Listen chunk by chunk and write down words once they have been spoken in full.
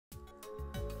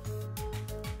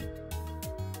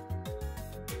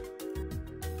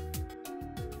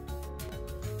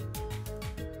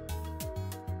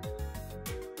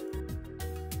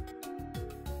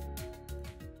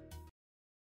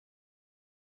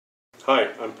Hi,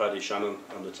 I'm Paddy Shannon.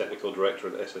 I'm the Technical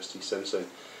Director at SST Sensing.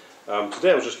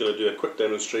 Today I was just going to do a quick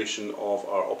demonstration of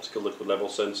our optical liquid level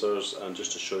sensors and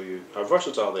just to show you how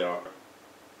versatile they are.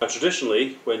 Now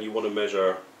traditionally, when you want to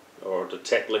measure or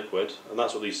detect liquid, and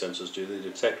that's what these sensors do, they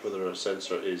detect whether a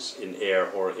sensor is in air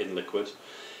or in liquid.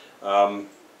 The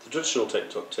traditional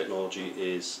technology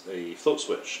is a float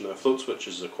switch. Now float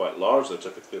switches are quite large, they're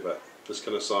typically about this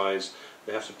kind of size.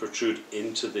 They have to protrude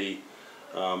into the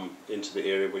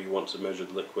area where you want to measure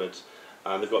the liquid,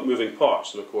 and they've got moving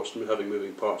parts, and of course having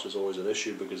moving parts is always an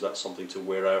issue because that's something to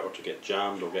wear out or to get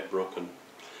jammed or get broken,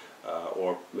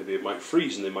 or maybe it might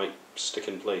freeze and they might stick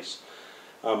in place.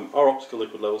 Our optical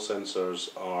liquid level sensors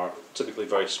are typically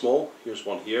very small. Here's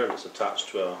one here, and it's attached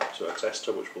to a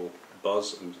tester which will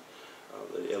buzz, and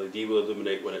the LED will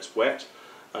illuminate when it's wet.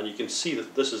 And you can see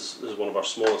that this is one of our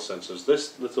smallest sensors.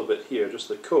 This little bit here, just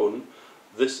the cone,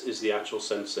 this is the actual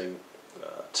sensing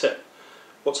tip.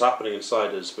 What's happening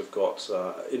inside is we've got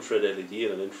infrared LED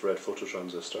and an infrared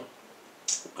phototransistor,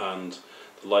 and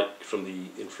the light from the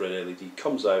infrared LED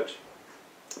comes out,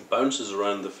 bounces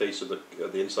around the face of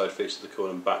the inside face of the cone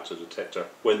and back to the detector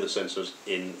when the sensor's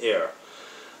in air.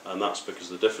 And that's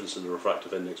because of the difference in the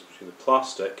refractive index between the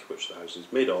plastic, which the housing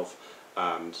is made of,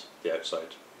 and the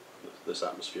outside, this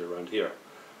atmosphere around here.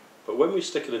 But when we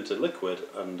stick it into liquid,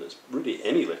 and it's really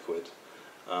any liquid,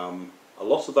 a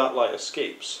lot of that light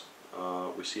escapes.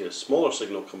 We see a smaller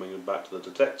signal coming back to the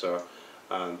detector,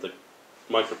 and the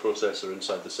microprocessor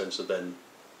inside the sensor then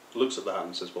looks at that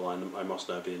and says, well, I must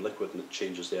now be in liquid, and it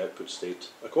changes the output state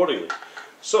accordingly.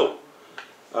 So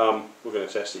we're going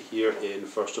to test it here in,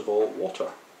 first of all,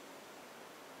 water.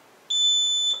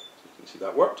 So you can see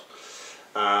that worked.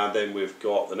 And then we've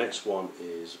got, the next one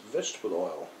is vegetable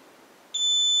oil.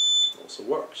 Also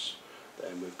works.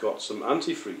 Then we've got some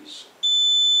antifreeze.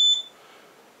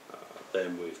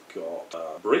 Then we've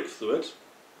got brake fluid,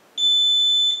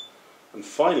 and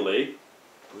finally,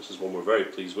 this is one we're very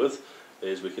pleased with,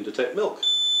 is we can detect milk.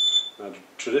 Now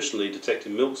traditionally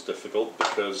detecting milk's difficult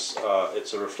because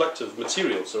it's a reflective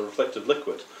material, it's a reflective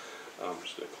liquid. I'm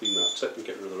just going to clean that tip and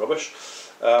get rid of the rubbish.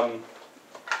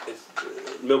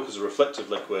 Milk is a reflective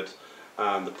liquid,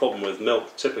 and the problem with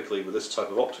milk typically with this type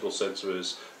of optical sensor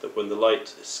is that when the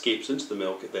light escapes into the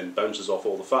milk, it then bounces off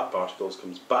all the fat particles,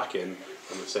 comes back in,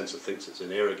 and the sensor thinks it's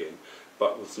in air again.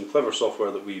 But with some clever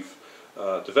software that we've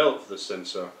developed for this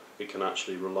sensor, it can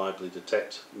actually reliably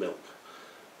detect milk.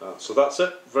 So that's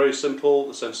it, very simple.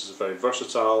 The sensors are very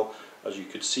versatile, as you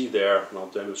could see there, and I'll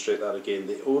demonstrate that again.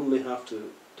 They only have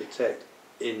to detect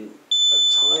in a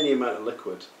tiny amount of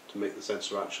liquid to make the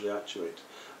sensor actually actuate.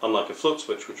 Unlike a float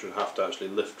switch, which would have to actually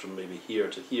lift from maybe here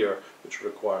to here, which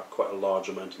would require quite a large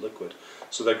amount of liquid.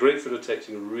 So they're great for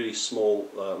detecting really small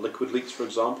liquid leaks, for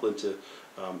example, into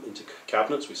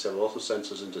cabinets. We sell a lot of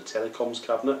sensors into telecoms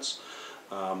cabinets,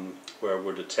 where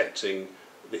we're detecting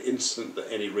the instant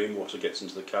that any rainwater gets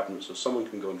into the cabinet, so someone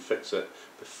can go and fix it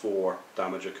before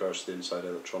damage occurs to the inside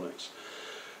electronics.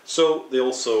 So they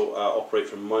also operate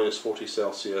from -40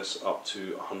 Celsius up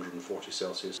to 140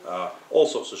 Celsius. All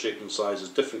sorts of shapes and sizes,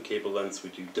 different cable lengths. We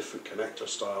do different connector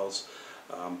styles,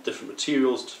 different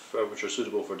materials which are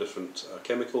suitable for different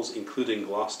chemicals, including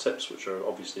glass tips, which are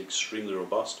obviously extremely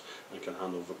robust and can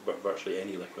handle virtually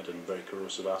any liquid and very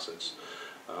corrosive acids.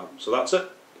 So that's it.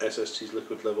 SST's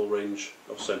liquid level range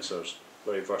of sensors.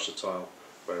 Very versatile,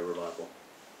 very reliable.